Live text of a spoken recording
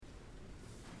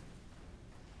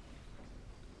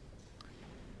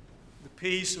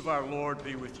peace of our Lord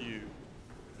be with you.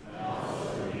 And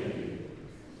also with you.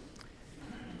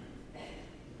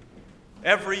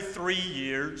 Every 3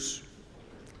 years,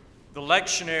 the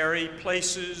lectionary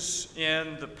places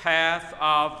in the path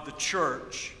of the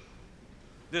church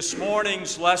this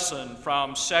morning's lesson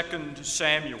from 2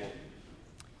 Samuel.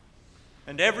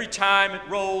 And every time it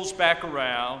rolls back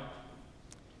around,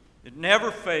 it never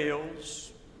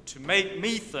fails to make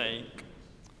me think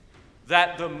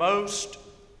that the most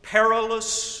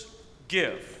perilous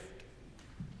gift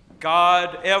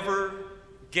God ever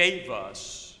gave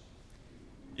us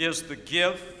is the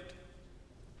gift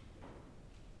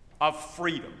of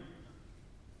freedom.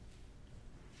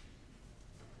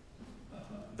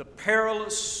 The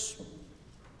perilous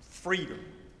freedom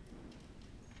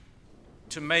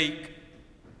to make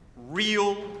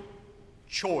real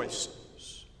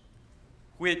choices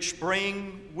which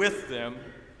bring with them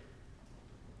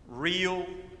real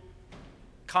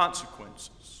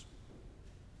consequences.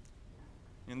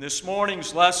 In this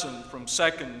morning's lesson from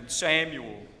 2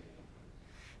 Samuel,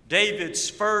 David's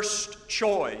first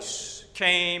choice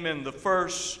came in the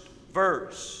first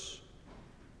verse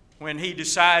when he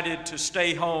decided to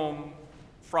stay home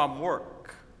from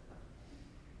work.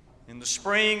 In the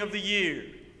spring of the year,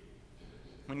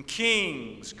 when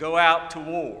kings go out to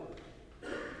war,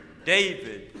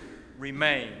 David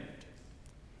remained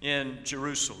in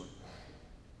Jerusalem.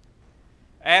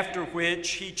 After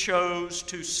which he chose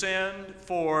to send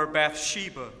for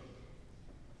Bathsheba.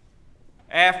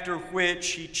 After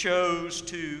which he chose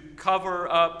to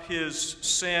cover up his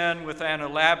sin with an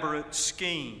elaborate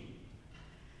scheme.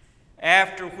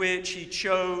 After which he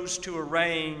chose to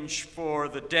arrange for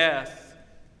the death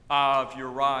of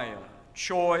Uriah.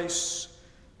 Choice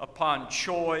upon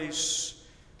choice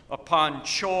upon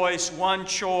choice, one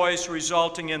choice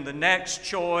resulting in the next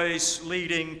choice,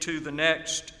 leading to the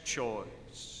next choice.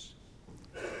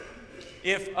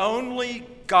 If only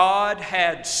God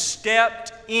had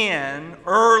stepped in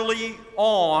early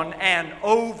on and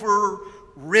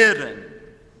overridden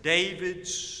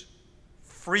David's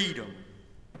freedom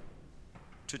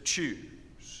to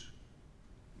choose,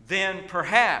 then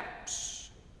perhaps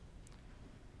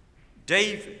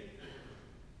David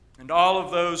and all of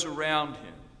those around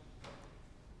him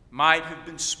might have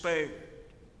been spared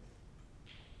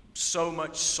so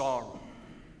much sorrow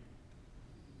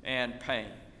and pain.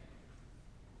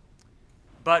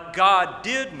 But God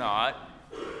did not,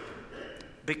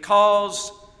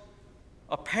 because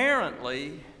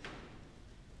apparently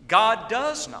God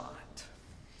does not.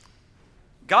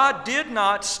 God did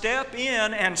not step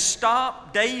in and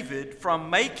stop David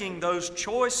from making those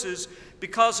choices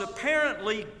because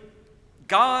apparently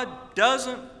God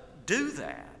doesn't do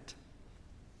that.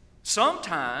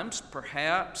 Sometimes,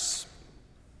 perhaps,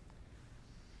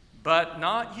 but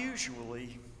not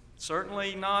usually,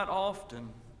 certainly not often.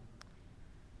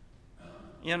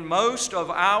 In most of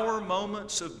our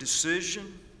moments of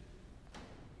decision,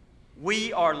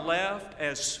 we are left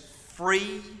as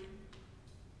free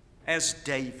as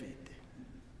David,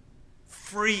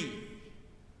 free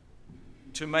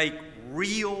to make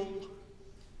real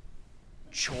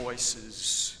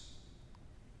choices,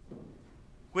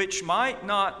 which might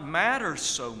not matter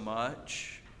so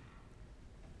much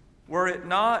were it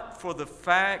not for the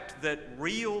fact that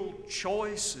real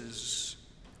choices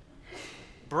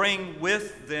bring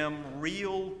with them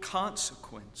real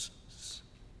consequences.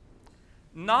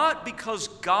 Not because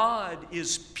God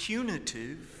is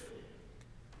punitive,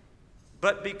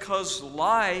 but because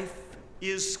life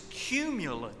is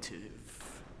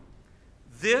cumulative.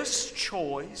 This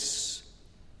choice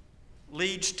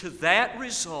leads to that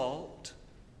result,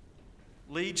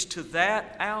 leads to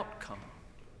that outcome,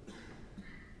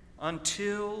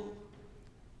 until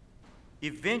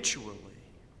eventually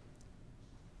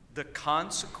the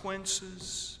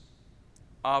consequences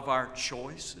of our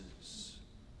choices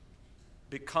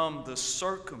become the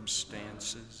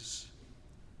circumstances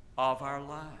of our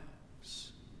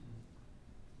lives.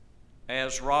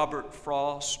 As Robert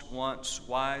Frost once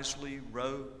wisely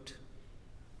wrote,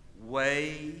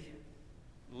 way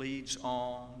leads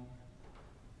on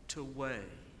to way.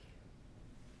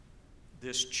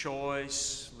 This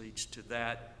choice leads to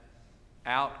that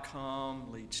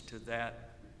outcome, leads to that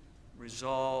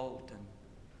result, and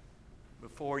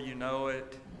before you know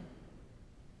it,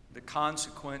 the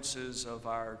consequences of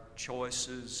our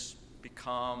choices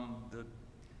become the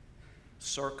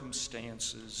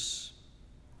circumstances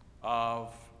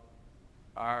of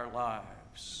our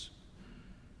lives.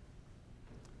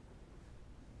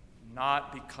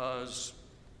 Not because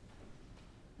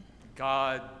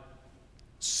God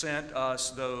sent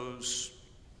us those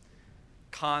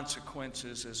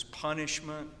consequences as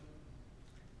punishment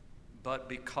but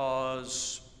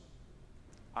because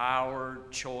our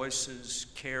choices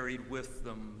carried with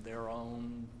them their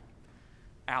own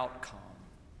outcomes.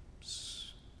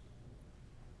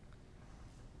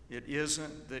 It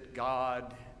isn't that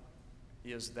God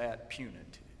is that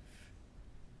punitive.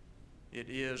 It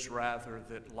is rather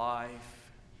that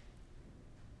life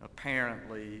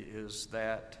apparently is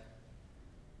that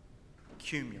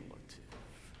cumulative.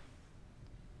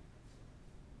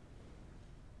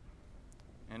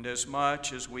 And as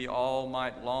much as we all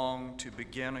might long to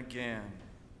begin again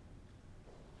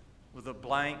with a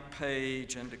blank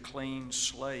page and a clean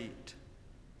slate,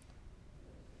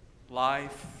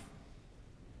 life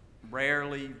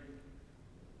rarely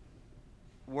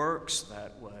works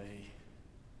that way.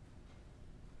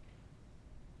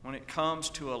 When it comes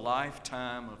to a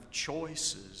lifetime of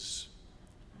choices,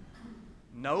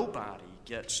 nobody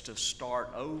gets to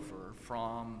start over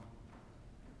from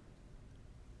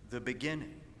the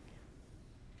beginning.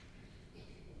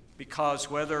 Because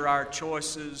whether our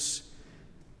choices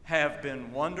have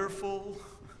been wonderful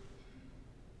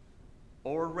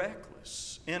or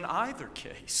reckless, in either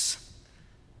case,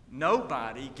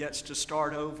 nobody gets to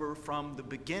start over from the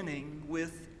beginning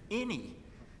with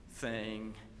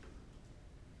anything.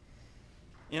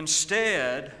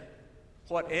 Instead,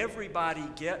 what everybody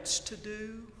gets to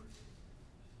do,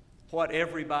 what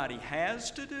everybody has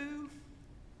to do,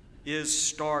 is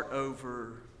start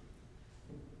over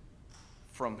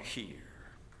from here.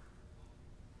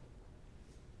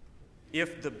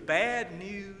 If the bad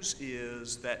news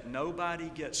is that nobody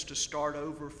gets to start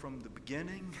over from the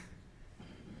beginning,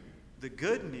 the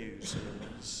good news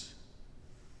is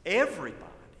everybody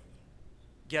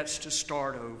gets to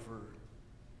start over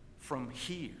from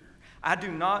here. I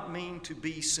do not mean to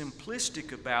be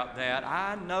simplistic about that.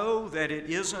 I know that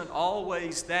it isn't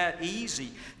always that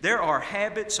easy. There are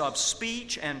habits of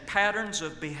speech and patterns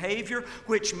of behavior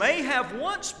which may have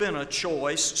once been a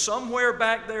choice somewhere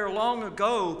back there long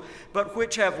ago, but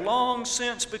which have long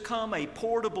since become a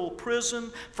portable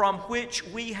prison from which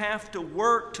we have to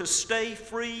work to stay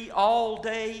free all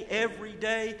day, every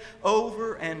day,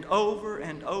 over and over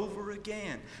and over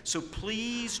again. So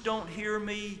please don't hear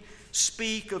me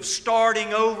speak of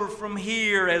starting over from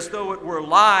here as though it were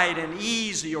light and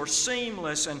easy or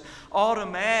seamless and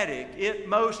automatic. It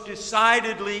most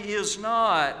decidedly is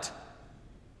not.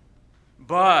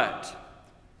 But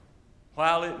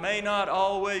while it may not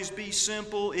always be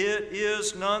simple, it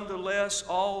is nonetheless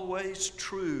always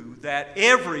true that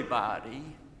everybody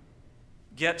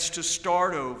gets to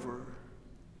start over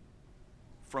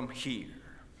from here.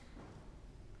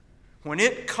 When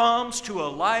it comes to a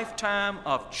lifetime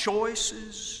of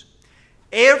choices,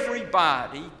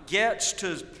 everybody gets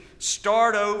to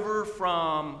start over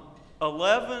from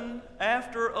 11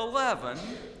 after 11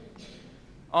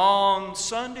 on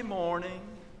Sunday morning,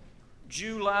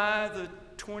 July the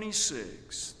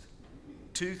 26th,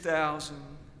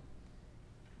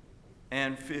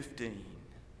 2015.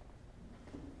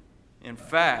 In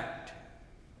fact,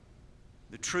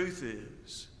 the truth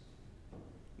is,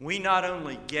 we not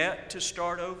only get to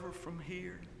start over from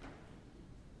here,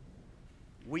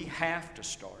 we have to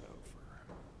start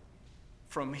over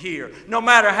from here. No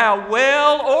matter how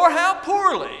well or how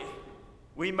poorly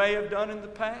we may have done in the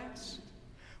past,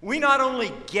 we not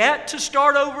only get to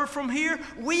start over from here,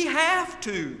 we have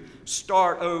to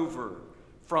start over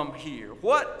from here.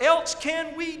 What else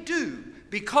can we do?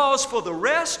 Because for the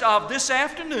rest of this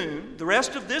afternoon, the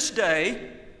rest of this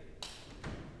day,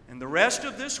 and the rest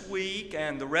of this week,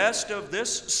 and the rest of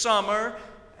this summer,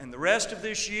 and the rest of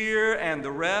this year, and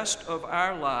the rest of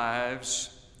our lives,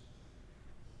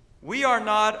 we are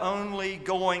not only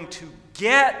going to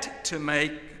get to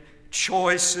make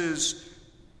choices,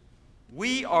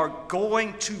 we are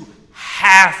going to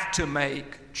have to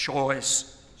make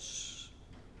choices.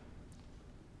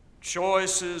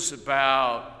 Choices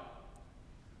about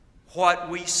what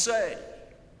we say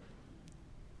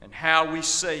and how we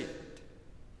say it.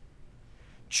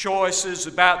 Choices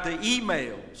about the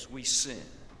emails we send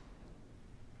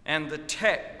and the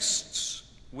texts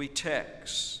we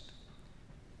text.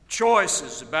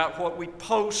 Choices about what we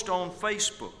post on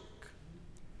Facebook.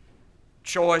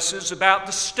 Choices about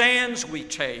the stands we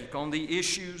take on the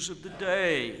issues of the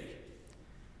day.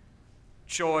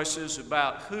 Choices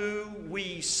about who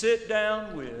we sit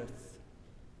down with,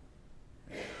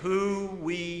 who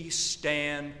we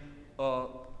stand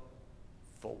up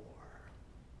for.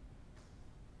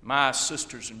 My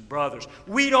sisters and brothers,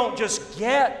 we don't just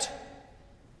get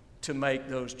to make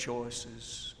those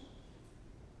choices.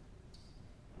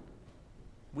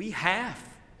 We have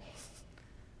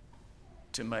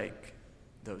to make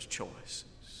those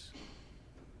choices.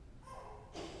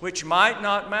 which might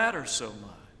not matter so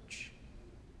much,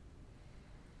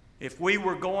 if we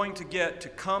were going to get to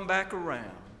come back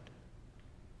around,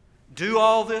 do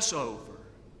all this over,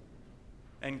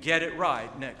 and get it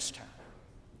right next time.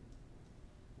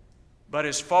 But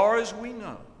as far as we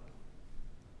know,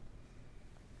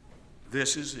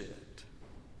 this is it.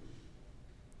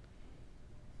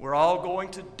 We're all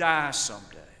going to die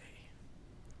someday.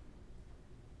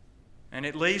 And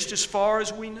at least as far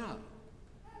as we know,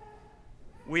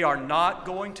 we are not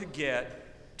going to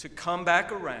get to come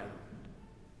back around,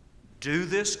 do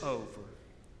this over,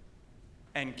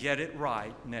 and get it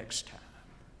right next time.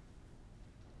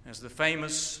 As the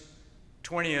famous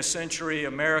 20th century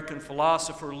American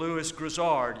philosopher Louis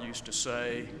Grizzard used to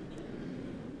say,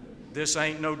 this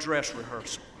ain't no dress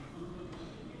rehearsal.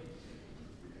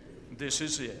 This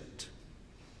is it.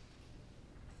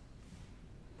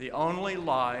 The only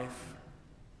life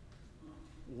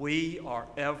we are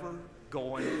ever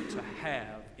going to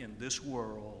have in this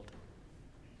world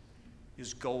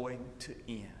is going to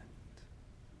end.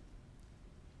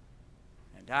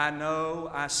 And I know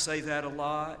I say that a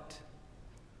lot,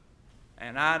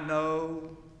 and I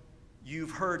know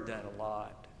you've heard that a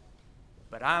lot,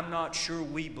 but I'm not sure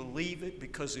we believe it,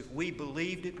 because if we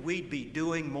believed it, we'd be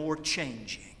doing more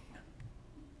changing.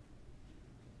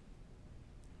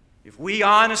 If we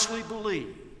honestly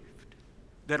believed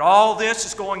that all this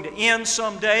is going to end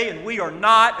someday and we are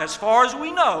not, as far as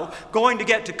we know, going to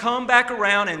get to come back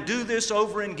around and do this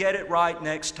over and get it right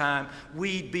next time,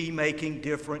 we'd be making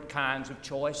different kinds of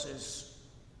choices.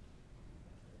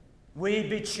 We'd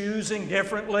be choosing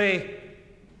differently.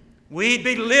 We'd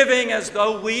be living as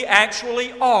though we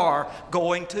actually are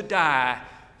going to die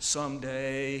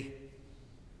someday.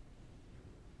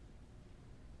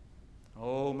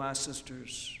 Oh, my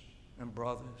sisters and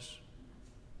brothers,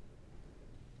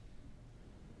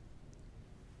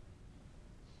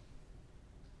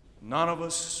 none of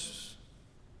us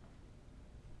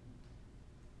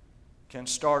can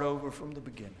start over from the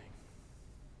beginning,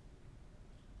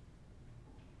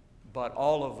 but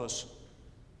all of us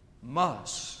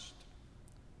must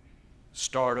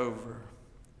start over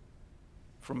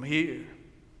from here,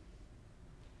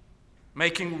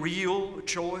 making real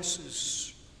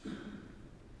choices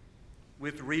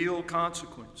with real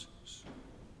consequences.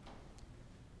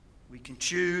 We can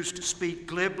choose to speak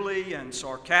glibly and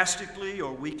sarcastically,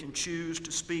 or we can choose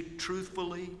to speak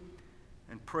truthfully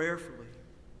and prayerfully.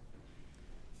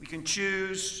 We can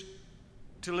choose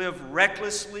to live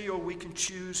recklessly, or we can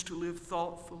choose to live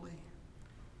thoughtfully.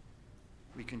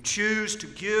 We can choose to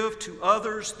give to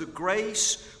others the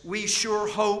grace we sure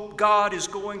hope God is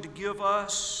going to give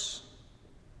us.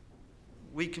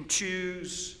 We can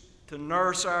choose to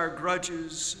nurse our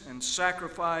grudges and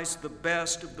sacrifice the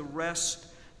best of the rest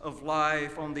of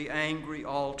life on the angry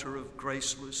altar of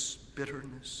graceless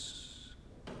bitterness.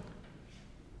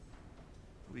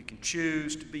 We can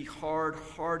choose to be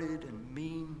hard-hearted and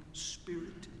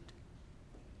mean-spirited.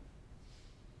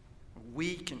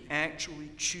 We can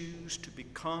actually choose to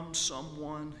become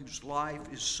someone whose life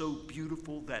is so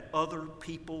beautiful that other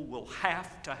people will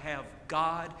have to have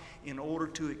God in order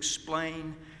to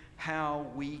explain how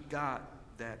we got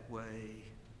that way.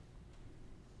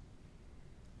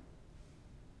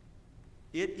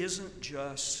 It isn't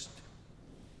just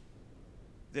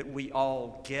that we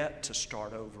all get to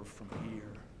start over from here.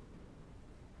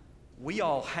 We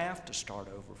all have to start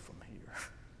over from here.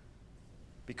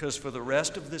 Because for the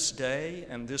rest of this day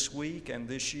and this week and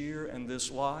this year and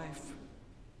this life,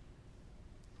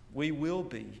 we will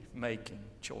be making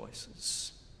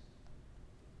choices.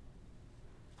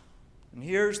 And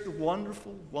here's the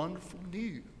wonderful, wonderful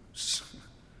news.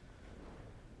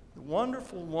 The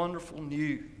wonderful, wonderful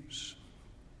news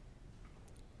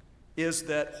is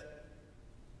that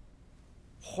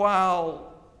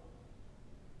while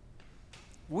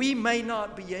we may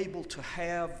not be able to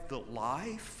have the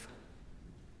life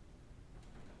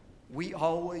we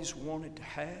always wanted to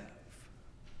have,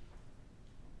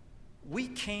 we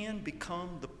can become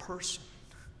the person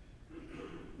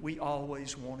we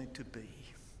always wanted to be.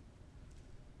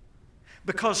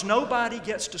 Because nobody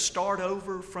gets to start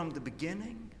over from the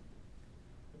beginning,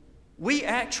 we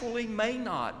actually may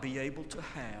not be able to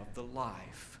have the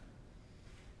life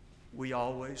we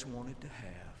always wanted to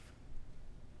have.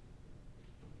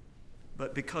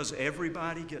 But because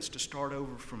everybody gets to start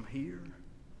over from here,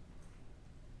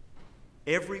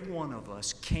 every one of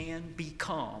us can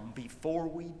become, before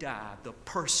we die, the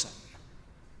person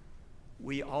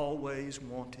we always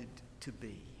wanted to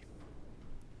be.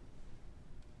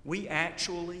 We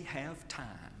actually have time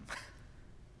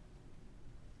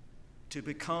to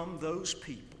become those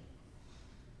people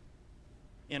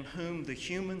in whom the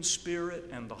human spirit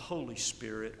and the Holy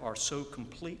Spirit are so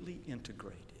completely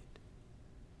integrated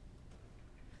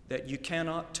that you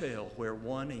cannot tell where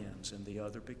one ends and the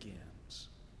other begins.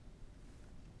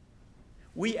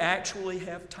 We actually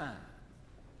have time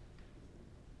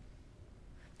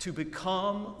to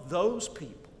become those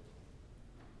people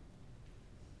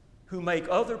who make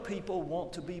other people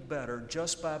want to be better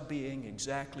just by being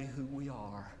exactly who we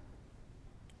are.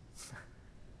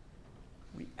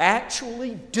 We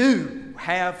actually do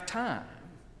have time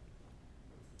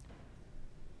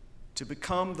to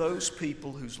become those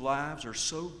people whose lives are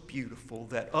so beautiful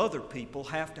that other people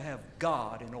have to have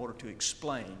God in order to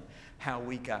explain how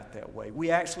we got that way.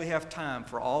 We actually have time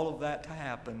for all of that to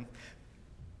happen,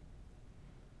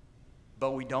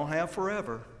 but we don't have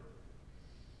forever.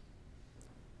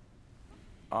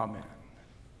 Amen.